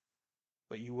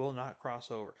 But you will not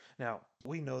cross over. Now,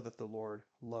 we know that the Lord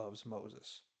loves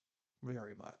Moses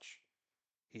very much.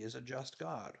 He is a just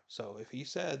God. So if he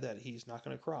said that he's not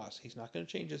going to cross, he's not going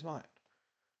to change his mind,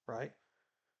 right?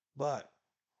 But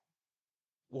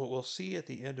what we'll see at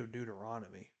the end of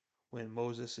Deuteronomy, when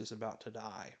Moses is about to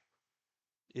die,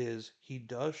 is he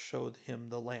does show him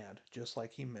the land, just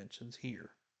like he mentions here.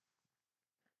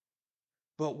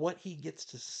 But what he gets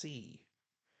to see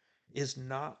is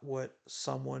not what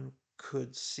someone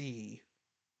could see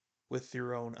with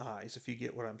your own eyes, if you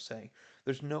get what I'm saying.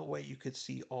 There's no way you could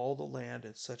see all the land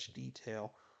in such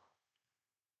detail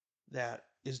that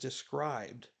is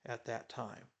described at that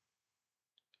time.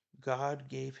 God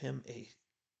gave him a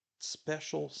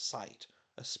special sight,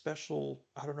 a special,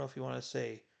 I don't know if you want to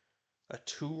say, a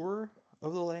tour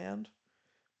of the land,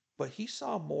 but he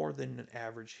saw more than an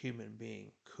average human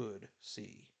being could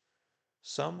see.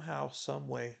 Somehow, some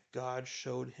way, God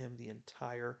showed him the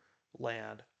entire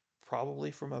land,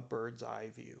 probably from a bird's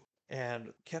eye view,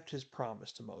 and kept his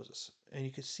promise to Moses. And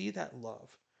you could see that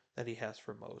love that he has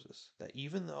for Moses, that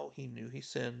even though he knew he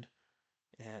sinned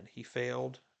and he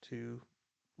failed to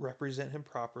represent him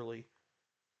properly,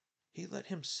 he let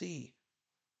him see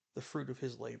the fruit of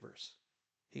his labors.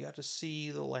 He got to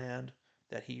see the land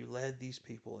that he led these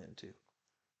people into.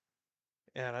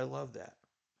 And I love that.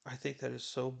 I think that is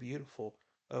so beautiful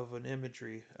of an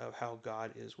imagery of how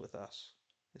God is with us.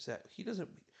 Is that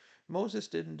Moses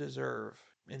didn't deserve,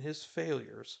 in his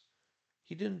failures,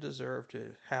 he didn't deserve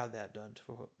to have that done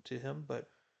to him, but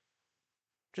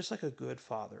just like a good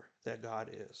father that God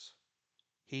is,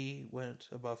 he went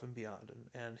above and beyond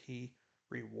and he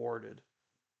rewarded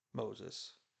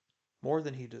Moses more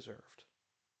than he deserved.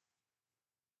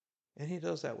 And he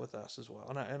does that with us as well.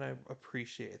 And I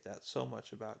appreciate that so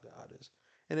much about God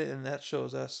and that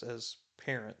shows us as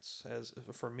parents, as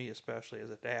for me especially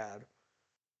as a dad,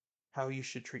 how you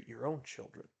should treat your own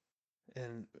children.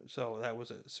 And so that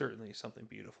was certainly something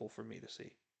beautiful for me to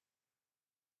see.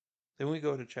 Then we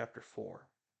go to chapter 4.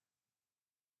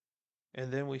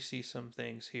 And then we see some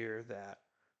things here that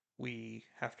we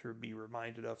have to be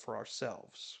reminded of for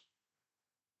ourselves.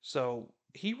 So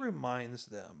he reminds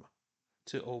them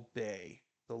to obey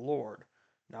the Lord,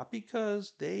 not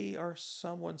because they are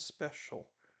someone special,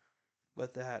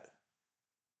 but that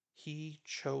he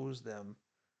chose them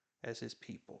as his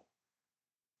people.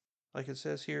 Like it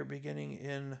says here, beginning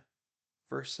in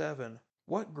verse 7,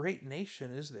 what great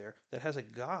nation is there that has a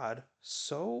God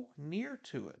so near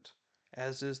to it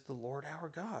as is the Lord our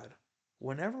God,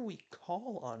 whenever we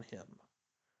call on him?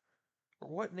 Or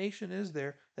what nation is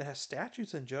there that has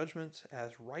statutes and judgments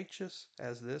as righteous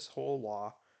as this whole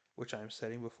law which I am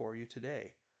setting before you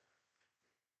today?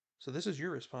 So this is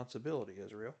your responsibility,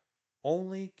 Israel.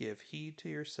 Only give heed to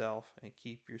yourself and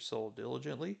keep your soul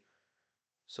diligently,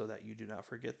 so that you do not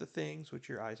forget the things which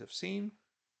your eyes have seen,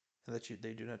 and that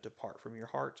they do not depart from your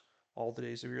heart all the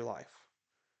days of your life.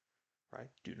 Right?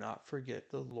 Do not forget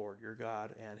the Lord your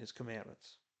God and his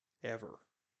commandments, ever.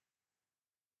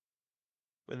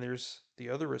 And there's the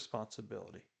other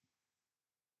responsibility.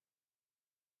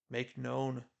 Make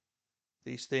known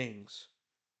these things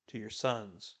to your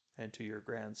sons and to your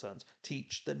grandsons.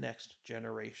 Teach the next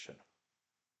generation.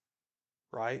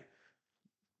 Right?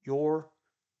 Your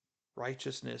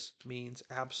righteousness means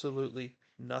absolutely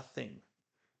nothing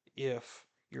if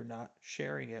you're not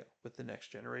sharing it with the next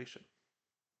generation.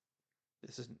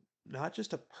 This is not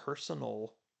just a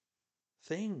personal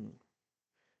thing.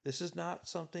 This is not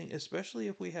something, especially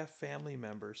if we have family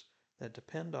members that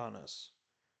depend on us.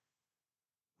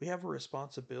 We have a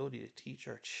responsibility to teach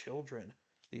our children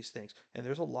these things. And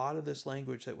there's a lot of this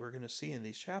language that we're going to see in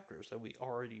these chapters that we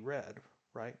already read,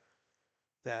 right?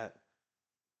 That,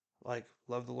 like,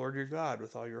 love the Lord your God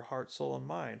with all your heart, soul, and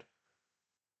mind.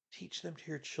 Teach them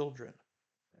to your children.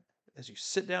 As you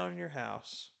sit down in your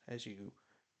house, as you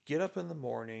get up in the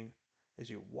morning, as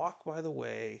you walk by the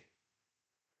way,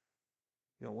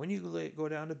 when you go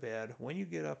down to bed, when you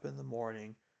get up in the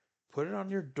morning, put it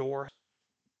on your door,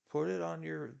 put it on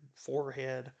your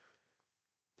forehead,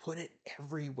 put it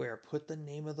everywhere. Put the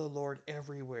name of the Lord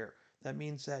everywhere. That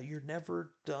means that you're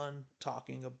never done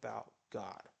talking about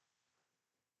God.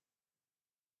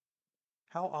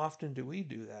 How often do we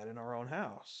do that in our own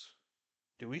house?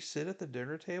 Do we sit at the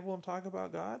dinner table and talk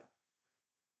about God?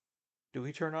 Do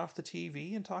we turn off the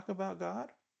TV and talk about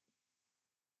God?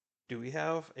 Do we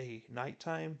have a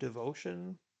nighttime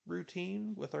devotion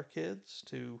routine with our kids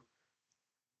to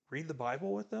read the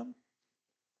Bible with them?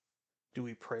 Do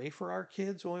we pray for our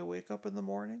kids when we wake up in the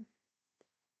morning?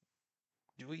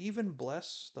 Do we even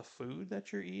bless the food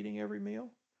that you're eating every meal?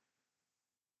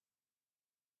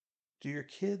 Do your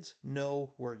kids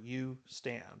know where you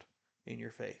stand in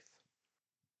your faith?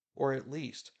 Or at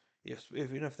least,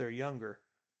 even if they're younger,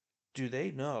 do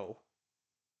they know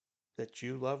that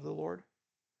you love the Lord?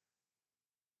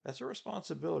 That's a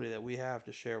responsibility that we have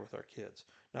to share with our kids.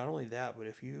 Not only that, but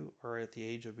if you are at the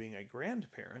age of being a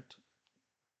grandparent,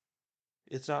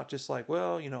 it's not just like,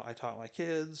 well, I taught my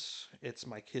kids, it's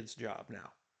my kids' job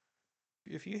now.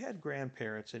 If you had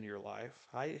grandparents in your life,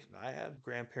 I had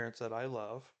grandparents that I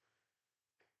love.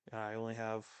 I only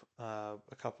have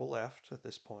a couple left at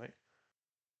this point.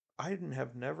 I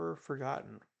have never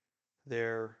forgotten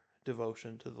their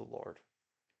devotion to the Lord,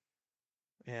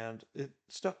 and it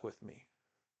stuck with me.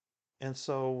 And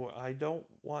so I don't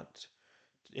want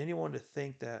anyone to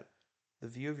think that the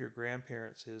view of your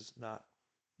grandparents is not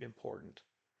important.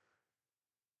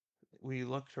 We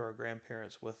look to our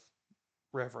grandparents with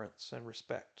reverence and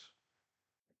respect.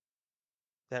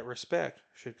 That respect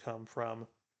should come from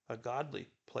a godly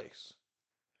place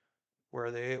where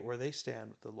they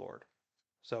stand with the Lord.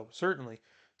 So certainly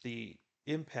the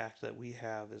impact that we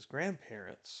have as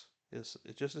grandparents is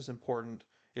just as important,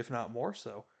 if not more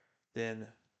so, than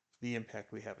the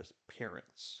impact we have as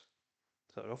parents.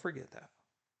 So don't forget that.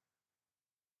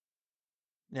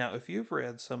 Now, if you've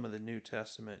read some of the New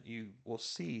Testament, you will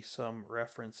see some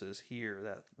references here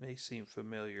that may seem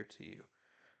familiar to you.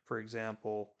 For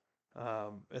example,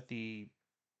 at the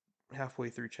halfway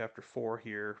through chapter 4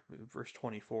 here, verse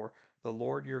 24, the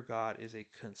Lord your God is a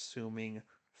consuming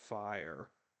fire,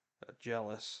 a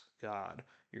jealous God.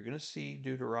 You're going to see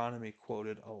Deuteronomy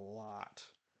quoted a lot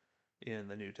in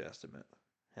the New Testament,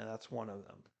 and that's one of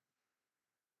them.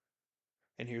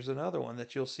 And here's another one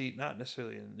that you'll see not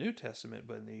necessarily in the New Testament,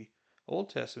 but in the Old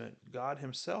Testament. God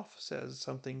himself says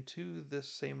something to this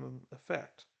same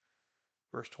effect.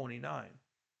 Verse 29.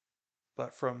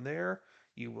 But from there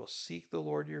you will seek the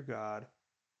Lord your God,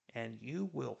 and you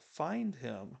will find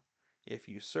him if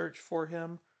you search for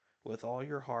him with all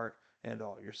your heart and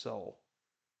all your soul.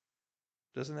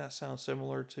 Doesn't that sound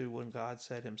similar to when God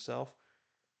said himself,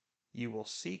 you will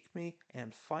seek me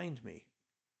and find me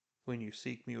when you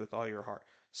seek me with all your heart?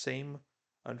 Same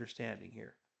understanding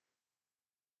here.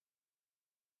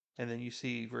 And then you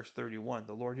see verse 31,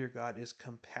 the Lord your God is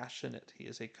compassionate. He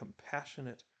is a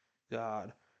compassionate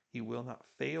God. He will not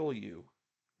fail you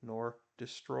nor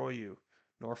destroy you.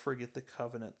 nor forget the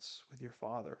covenants with your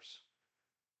fathers.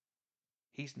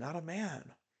 He's not a man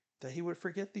that he would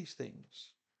forget these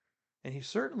things. And he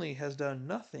certainly has done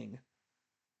nothing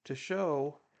to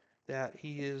show that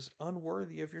he is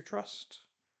unworthy of your trust.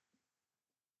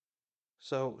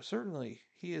 So, certainly,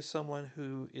 he is someone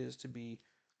who is to be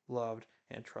loved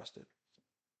and trusted.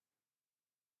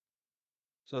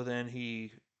 So then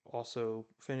he also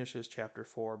finishes chapter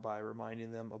 4 by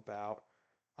reminding them about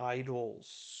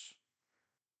idols.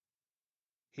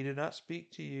 He did not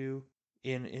speak to you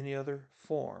in any other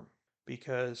form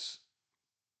because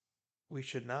we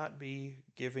should not be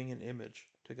giving an image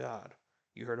to God.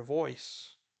 You heard a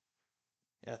voice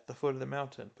at the foot of the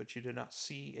mountain, but you did not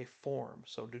see a form.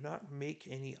 So do not make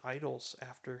any idols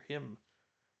after him,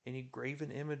 any graven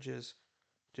images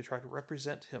to try to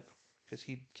represent him, because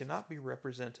he cannot be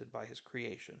represented by his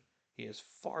creation. He is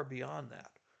far beyond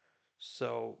that.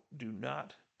 So do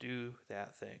not do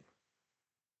that thing.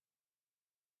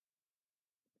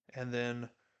 And then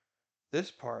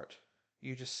this part,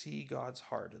 you just see God's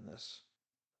heart in this.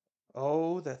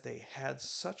 Oh, that they had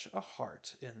such a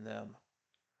heart in them,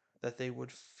 that they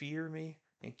would fear me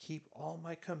and keep all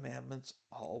my commandments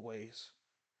always,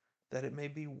 that it may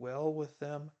be well with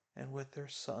them and with their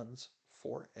sons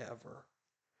forever.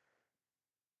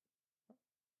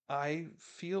 I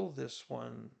feel this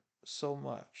one so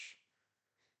much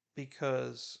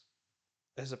because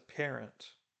as a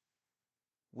parent,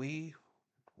 we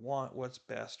want what's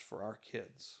best for our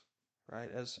kids,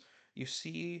 right? As you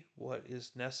see what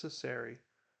is necessary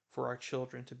for our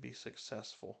children to be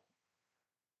successful,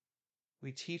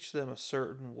 we teach them a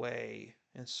certain way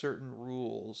and certain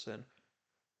rules and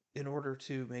in order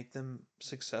to make them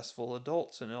successful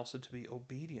adults and also to be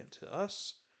obedient to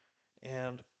us.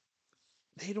 And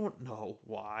they don't know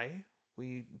why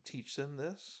we teach them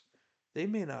this. They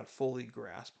may not fully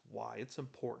grasp why it's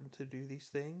important to do these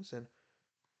things, and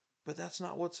but that's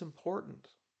not what's important.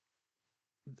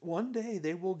 One day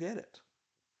they will get it.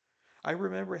 I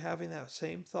remember having that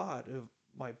same thought of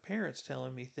my parents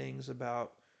telling me things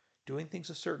about doing things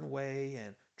a certain way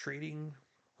and treating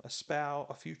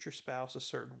a future spouse, a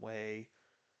certain way,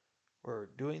 or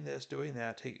doing this, doing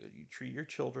that. You treat your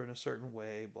children a certain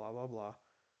way, blah blah blah.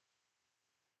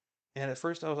 And at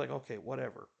first I was like, okay,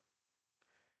 whatever.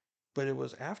 But it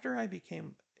was after I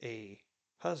became a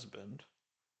husband,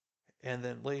 and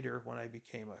then later when I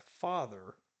became a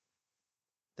father,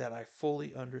 that I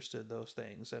fully understood those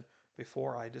things, and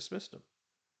before I dismissed them.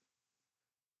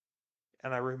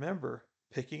 And I remember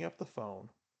picking up the phone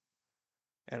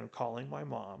and calling my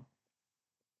mom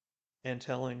and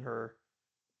telling her,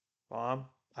 Mom,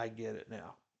 I get it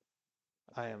now.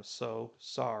 I am so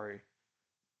sorry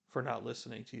for not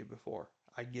listening to you before.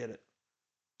 I get it.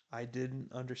 I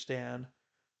didn't understand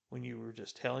when you were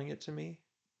just telling it to me,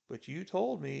 but you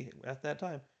told me at that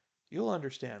time, you'll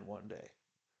understand one day.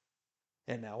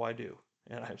 And now I do.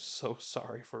 And I'm so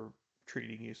sorry for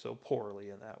treating you so poorly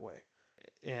in that way.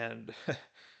 And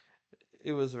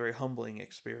it was a very humbling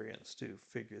experience to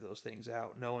figure those things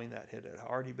out, knowing that it had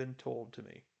already been told to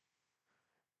me.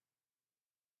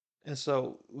 And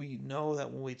so we know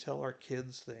that when we tell our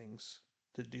kids things,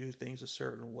 to do things a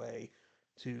certain way,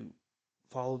 to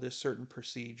follow this certain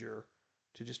procedure,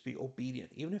 to just be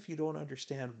obedient, even if you don't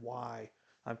understand why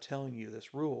I'm telling you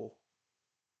this rule,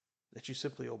 that you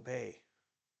simply obey.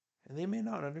 And they may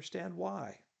not understand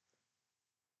why.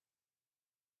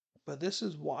 But this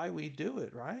is why we do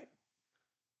it, right?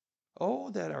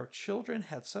 Oh, that our children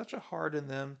had such a heart in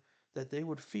them that they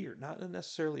would fear, not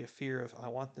necessarily a fear of, I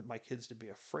want my kids to be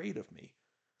afraid of me,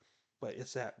 but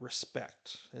it's that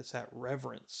respect, it's that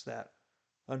reverence, that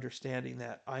understanding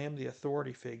that I am the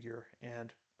authority figure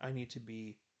and I need to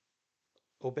be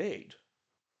obeyed.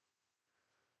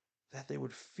 That they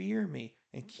would fear me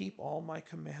and keep all my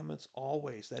commandments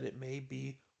always, that it may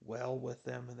be well with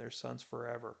them and their sons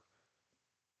forever.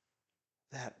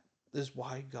 That is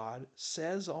why God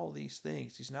says all these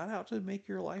things. He's not out to make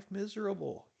your life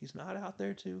miserable. He's not out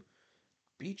there to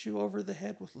beat you over the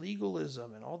head with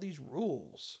legalism and all these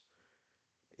rules.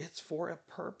 It's for a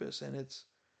purpose, and it's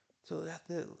so that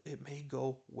it may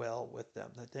go well with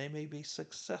them, that they may be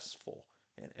successful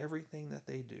in everything that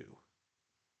they do.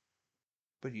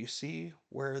 But you see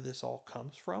where this all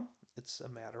comes from? It's a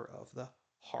matter of the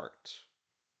heart,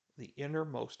 the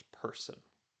innermost person,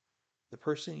 the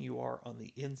person you are on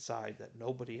the inside that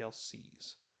nobody else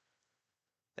sees.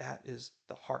 That is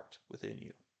the heart within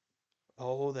you.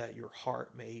 Oh, that your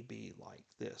heart may be like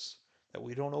this, that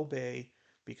we don't obey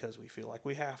because we feel like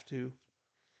we have to,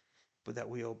 but that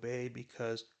we obey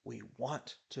because we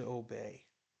want to obey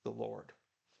the Lord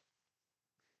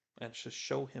and to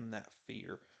show him that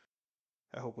fear.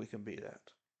 I hope we can be that.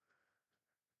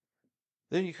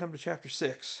 Then you come to chapter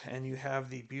 6, and you have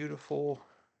the beautiful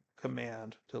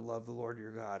command to love the Lord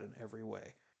your God in every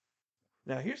way.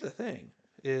 Now, here's the thing,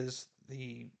 is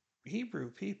the Hebrew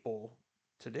people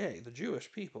today, the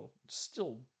Jewish people,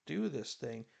 still do this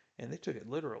thing, and they took it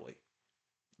literally.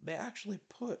 They actually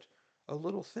put a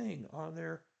little thing on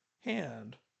their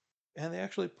hand, and they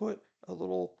actually put a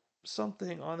little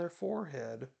something on their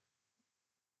forehead,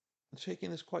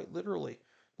 taking this quite literally.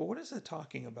 But what is it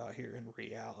talking about here in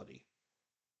reality?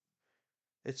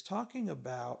 It's talking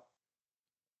about,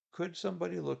 could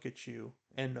somebody look at you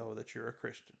and know that you're a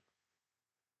Christian?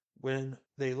 When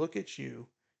they look at you,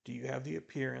 do you have the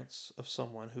appearance of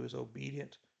someone who is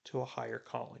obedient to a higher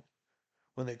calling?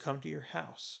 When they come to your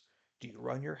house, do you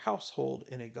run your household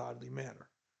in a godly manner?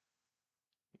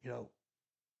 You know,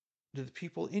 do the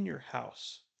people in your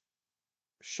house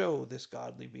show this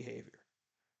godly behavior?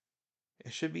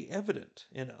 It should be evident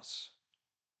in us,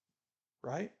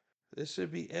 right? This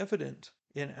should be evident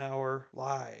in our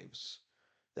lives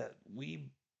that we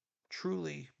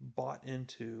truly bought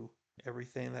into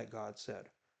everything that God said.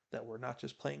 That we're not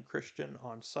just playing Christian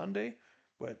on Sunday,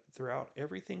 but throughout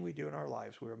everything we do in our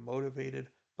lives, we are motivated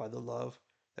by the love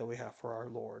that we have for our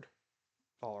Lord,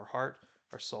 with all our heart,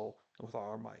 our soul, and with all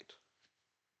our might.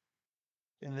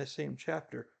 In this same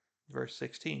chapter, verse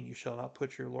 16, you shall not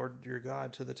put your Lord your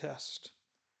God to the test.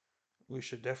 We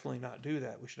should definitely not do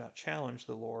that. We should not challenge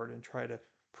the Lord and try to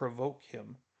provoke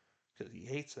him, because he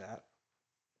hates that.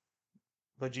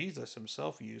 But Jesus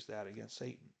himself used that against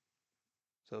Satan.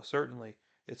 So certainly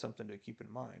it's something to keep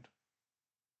in mind.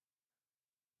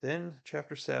 Then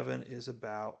chapter 7 is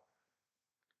about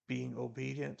being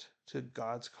obedient to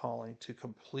God's calling to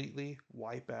completely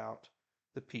wipe out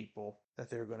the people that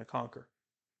they're going to conquer.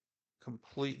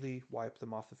 Completely wipe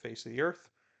them off the face of the earth.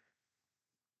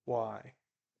 Why?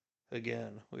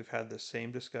 Again, we've had the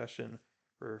same discussion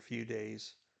for a few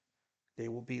days. They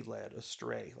will be led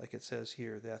astray, like it says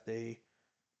here, that they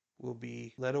will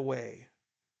be led away,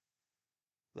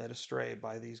 led astray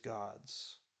by these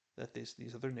gods that these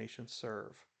other nations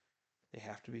serve. They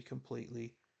have to be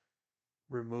completely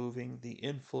removing the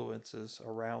influences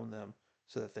around them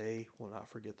so that they will not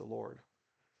forget the Lord.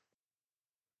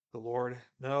 The Lord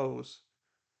knows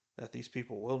that these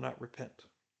people will not repent,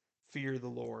 fear the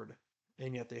Lord,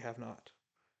 and yet they have not.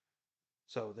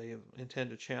 So they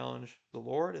intend to challenge the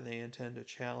Lord, and they intend to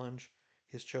challenge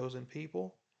his chosen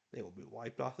people. They will be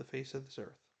wiped off the face of this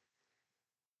earth.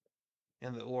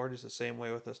 And the Lord is the same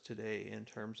way with us today in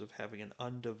terms of having an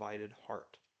undivided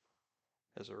heart.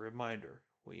 As a reminder,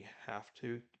 we have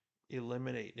to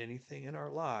eliminate anything in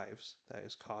our lives that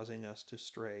is causing us to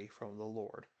stray from the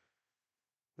Lord.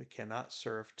 We cannot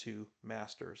serve two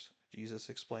masters. Jesus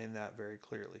explained that very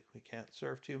clearly. We can't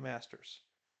serve two masters.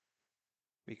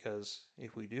 Because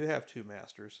if we do have two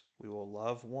masters, we will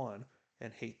love one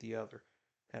and hate the other.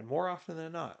 And more often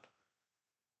than not,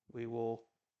 we will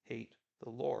hate the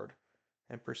Lord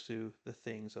and pursue the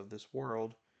things of this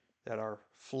world that our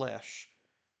flesh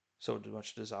so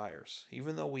much desires,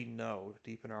 even though we know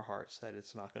deep in our hearts that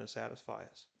it's not going to satisfy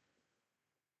us.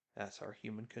 That's our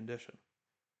human condition.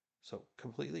 So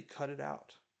completely cut it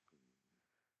out.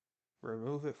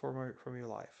 Remove it from your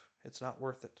life. It's not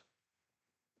worth it.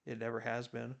 It never has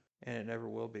been, and it never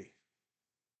will be.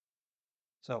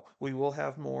 So we will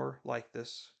have more like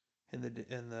this in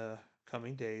the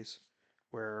coming days,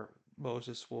 where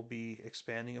Moses will be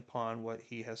expanding upon what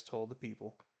he has told the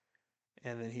people,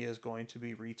 and then he is going to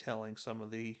be retelling some of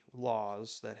the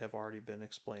laws that have already been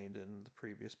explained in the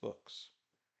previous books.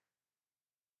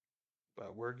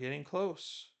 But we're getting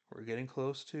close. We're getting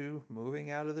close to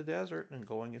moving out of the desert and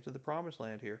going into the promised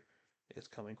land here. It's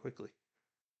coming quickly.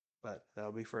 But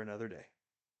that'll be for another day.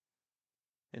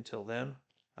 Until then,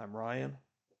 I'm Ryan.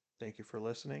 Thank you for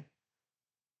listening,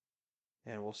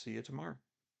 and we'll see you tomorrow.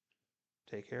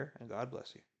 Take care, and God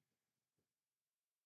bless you.